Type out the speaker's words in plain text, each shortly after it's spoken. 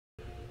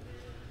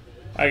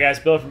Alright guys,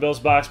 Bill from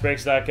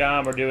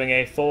BillsBoxBreaks.com. We're doing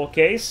a full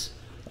case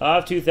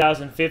of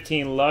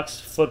 2015 Luxe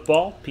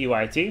Football,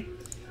 PYT.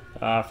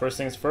 First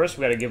things first,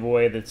 we got to give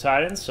away the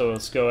Titans, so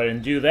let's go ahead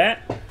and do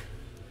that.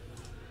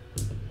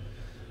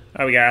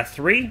 Alright, we got a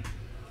 3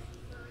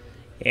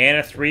 and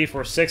a 3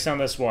 for 6 on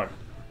this one.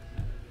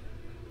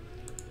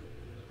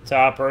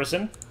 Top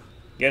person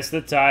gets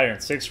the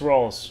Titans. 6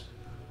 rolls.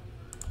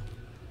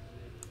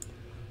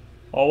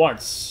 All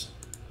once,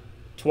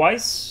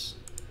 twice,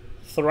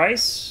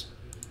 thrice,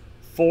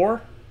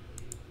 4,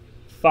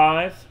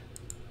 5,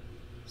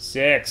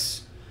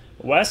 6.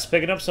 Wes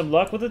picking up some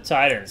luck with the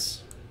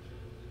Titans.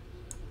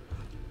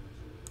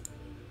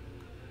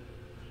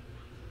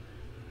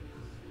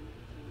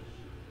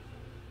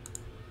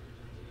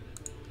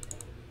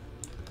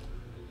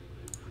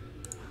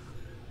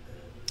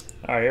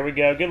 All right, here we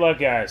go. Good luck,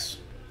 guys.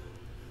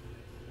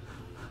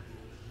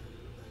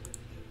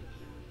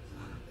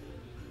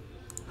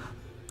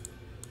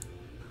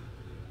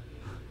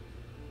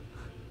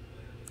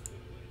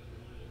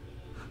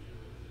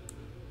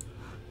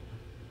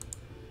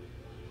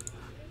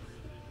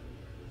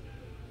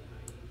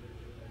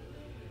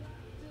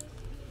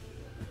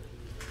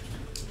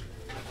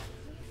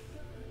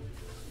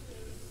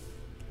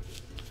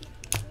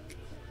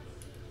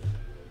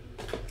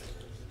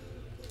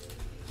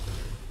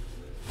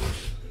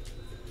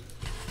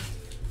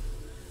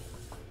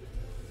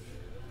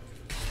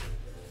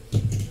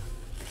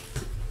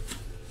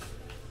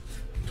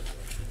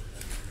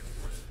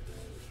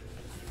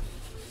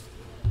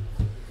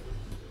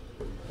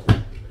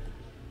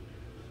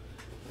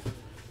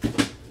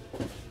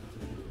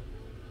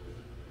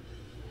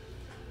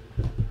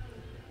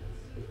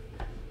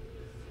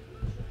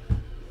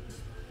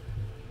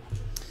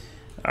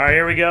 All right,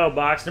 here we go.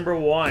 Box number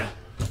 1. All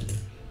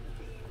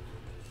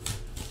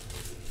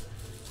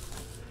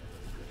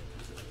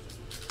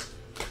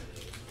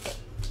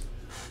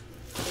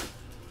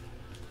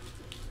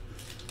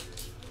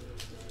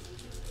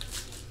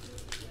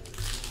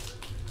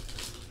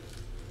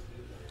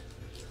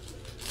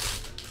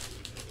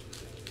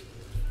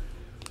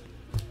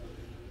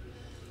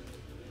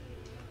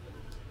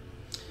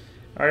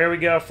right, here we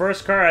go.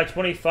 First card at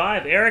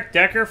 25, Eric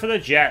Decker for the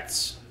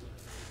Jets.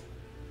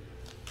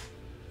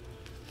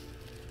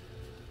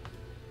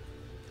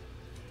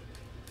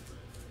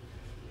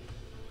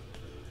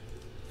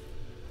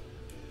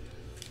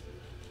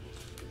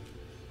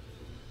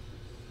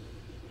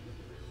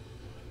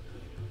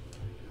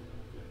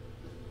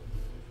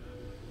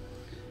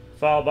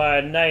 Followed by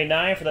a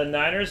 99 for the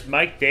Niners,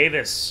 Mike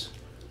Davis.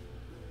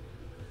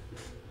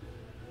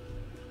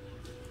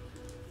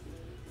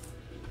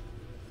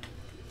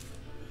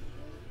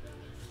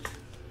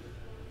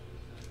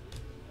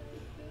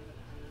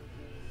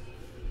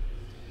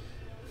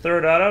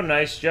 Third auto,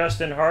 nice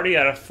Justin Hardy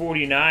out of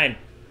 49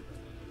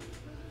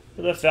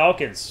 for the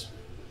Falcons.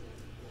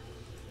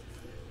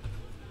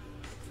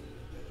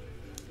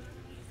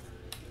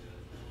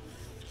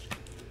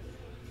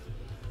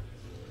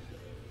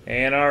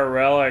 And our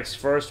relics,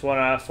 first one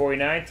out of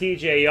 49,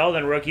 TJ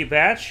Yeldon, rookie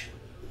patch.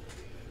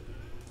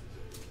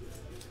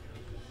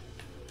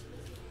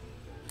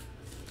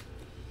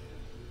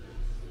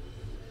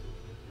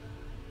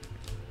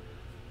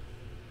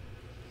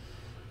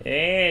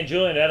 And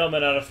Julian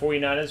Edelman out of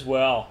 49 as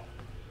well.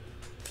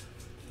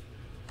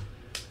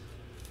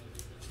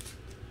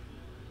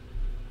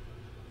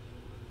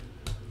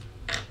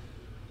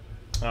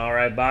 All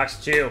right,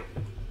 box 2.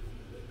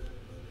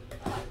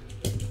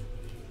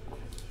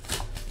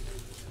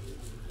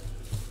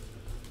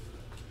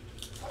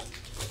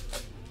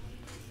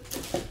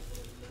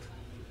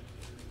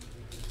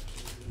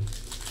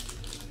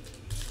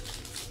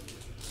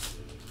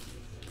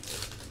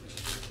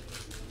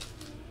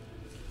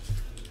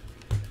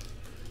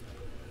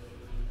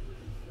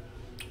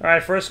 All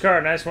right, first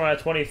card, nice one out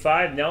of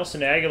 25,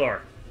 Nelson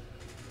Aguilar.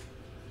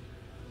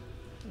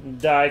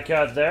 Die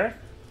cut there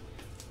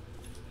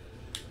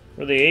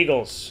for the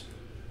Eagles.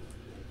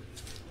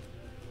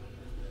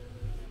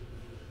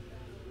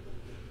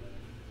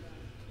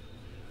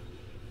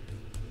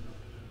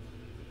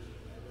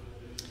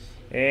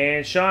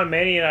 And Sean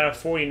Mannion out of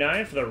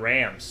 49 for the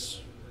Rams.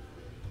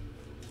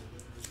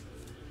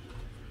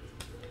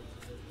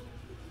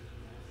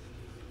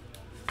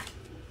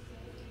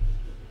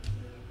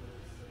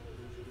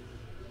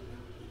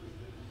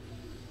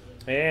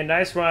 And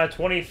nice one out of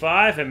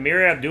 25,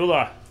 Amir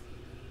Abdullah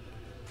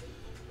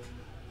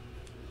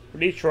for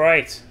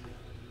Detroit.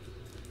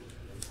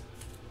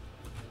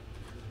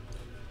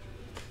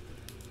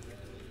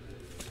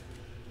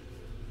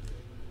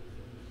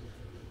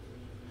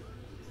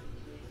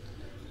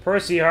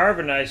 Percy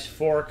Harvin, nice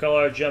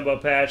 4-color jumbo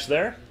patch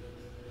there.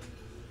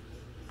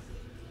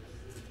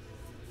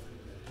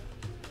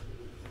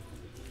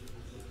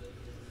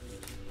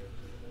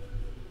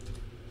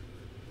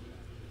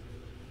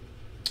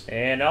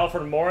 And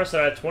Alfred Morris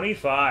out of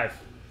 25.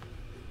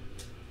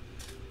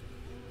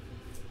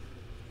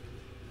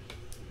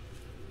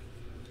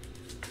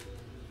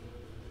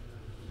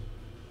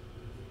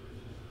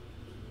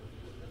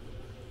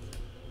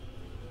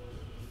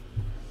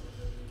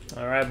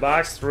 All right,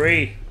 box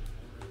 3.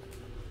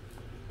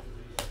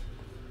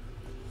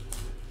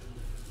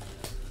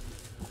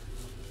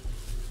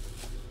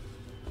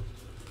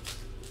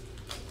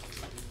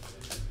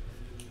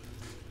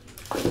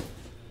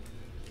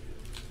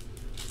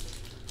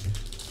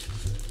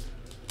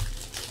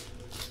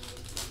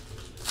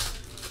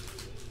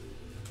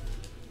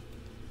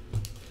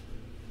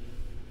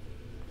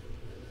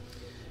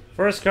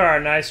 First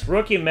card, nice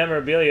rookie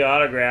memorabilia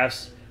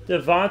autographs.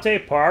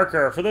 Devontae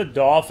Parker for the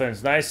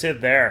Dolphins. Nice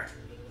hit there.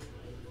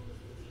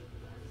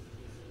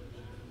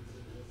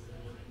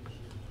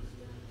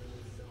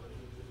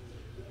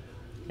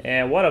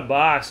 And what a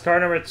box.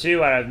 Card number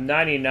 2 out of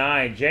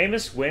 99.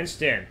 Jameis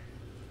Winston.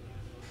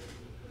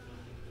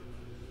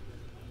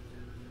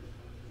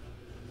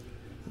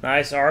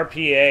 Nice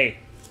RPA.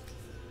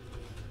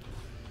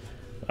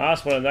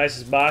 That's one of the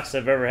nicest boxes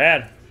I've ever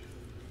had.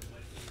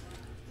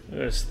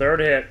 This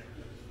third hit.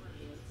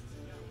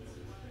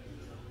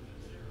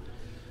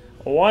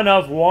 1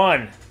 of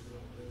 1.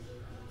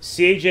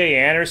 C.J.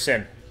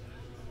 Anderson.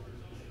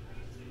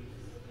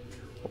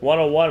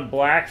 101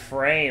 black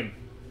frame.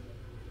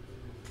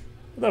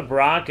 The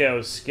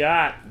Broncos.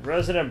 Scott,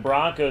 resident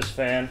Broncos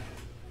fan.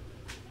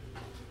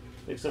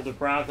 Picks up the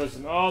Broncos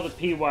and all the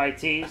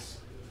PYTs.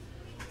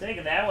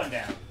 Taking that one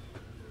down.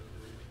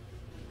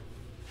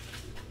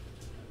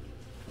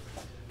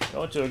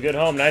 Going to a good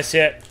home. Nice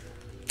hit.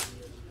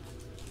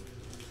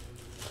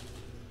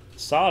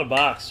 Solid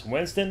box.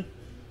 Winston,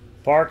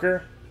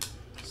 Parker,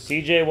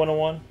 CJ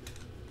 101.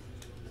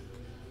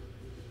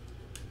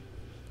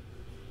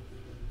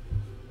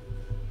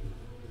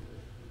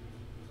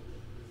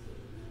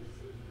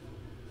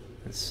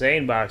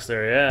 Insane box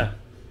there, yeah.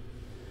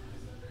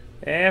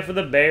 And for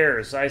the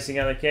Bears, icing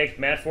on the cake,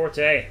 Matt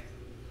Forte.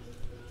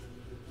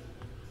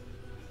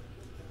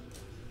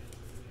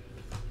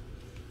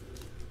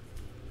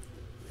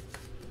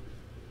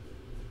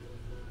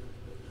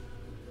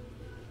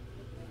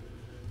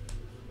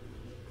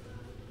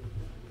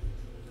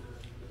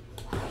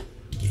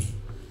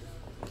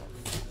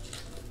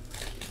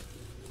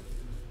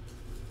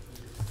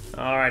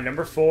 All right,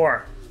 number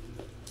 4.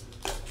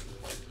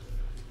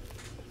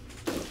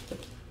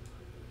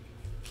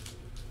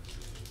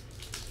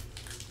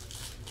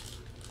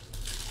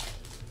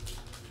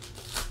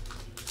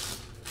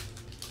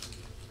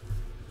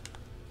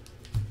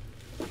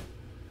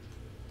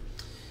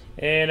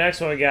 And next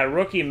one we got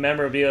rookie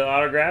memorabilia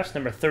autographs,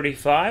 number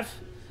 35.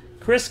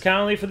 Chris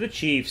Conley for the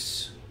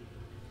Chiefs.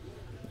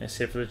 Nice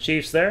hit for the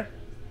Chiefs there.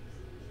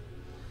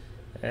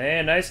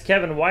 And nice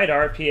Kevin White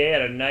RPA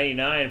out of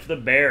 99 for the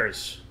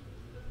Bears.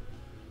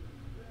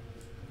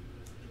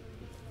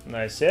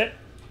 Nice hit.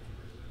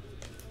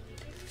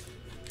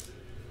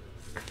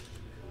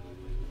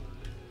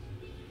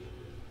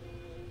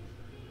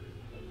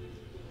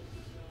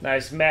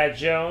 Nice Matt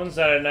Jones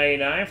out of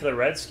 99 for the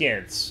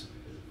Redskins.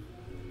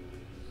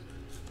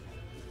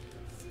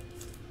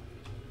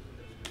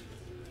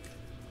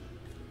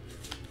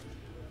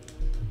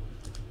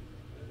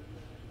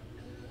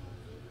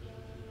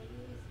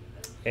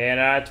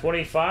 And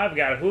 25,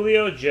 got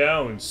Julio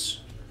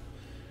Jones.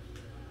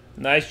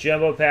 Nice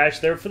jumbo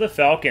patch there for the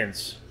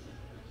Falcons.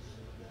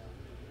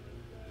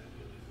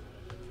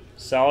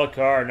 Solid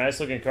card. Nice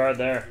looking card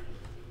there.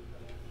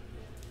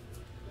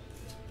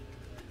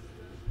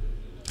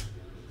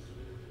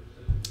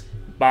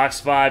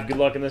 Box 5. Good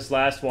luck in this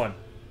last one.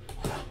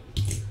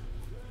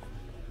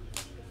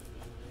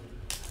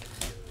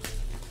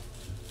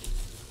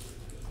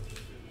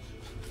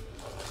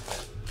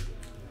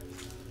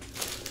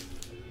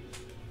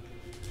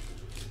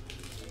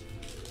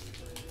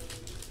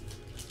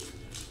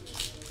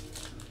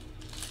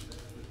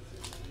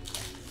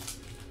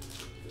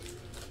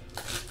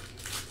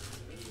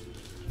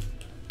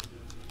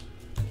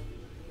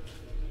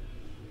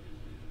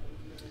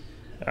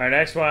 All right,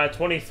 next one at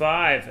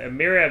 25,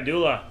 Amir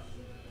Abdullah.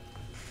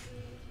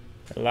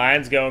 The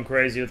Lions going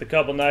crazy with a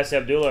couple nice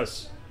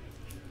Abdullahs.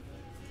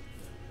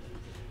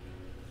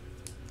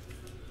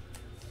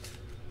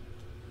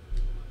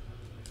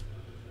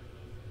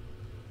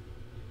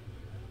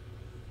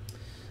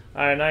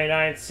 All right,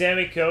 99,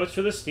 Sammy Coates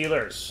for the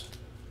Steelers.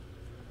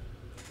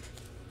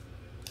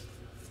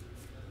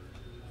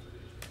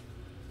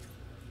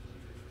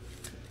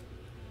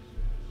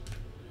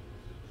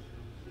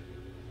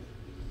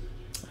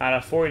 Out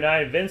of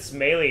 49, Vince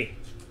Maley.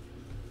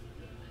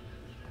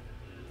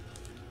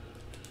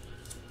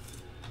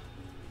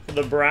 For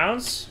the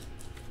Browns.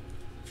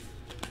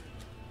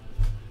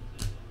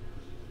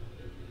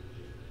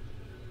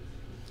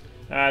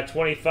 Out of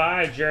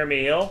 25,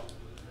 Jeremy Hill.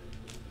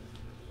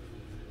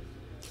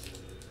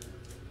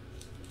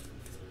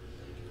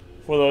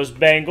 For those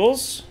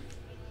Bengals.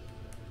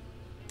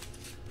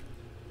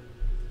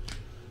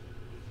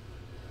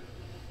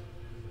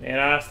 And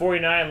out of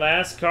 49,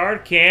 last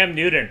card, Cam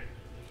Newton.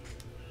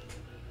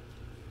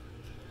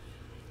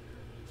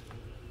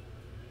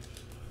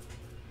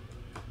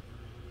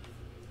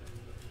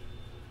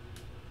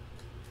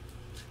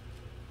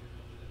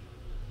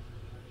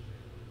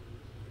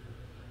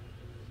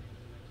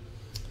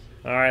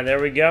 All right,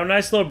 there we go.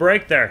 Nice little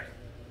break there.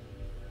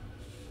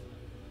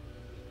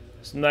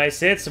 Some nice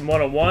hits, some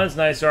 101s,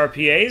 nice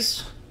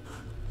RPAs.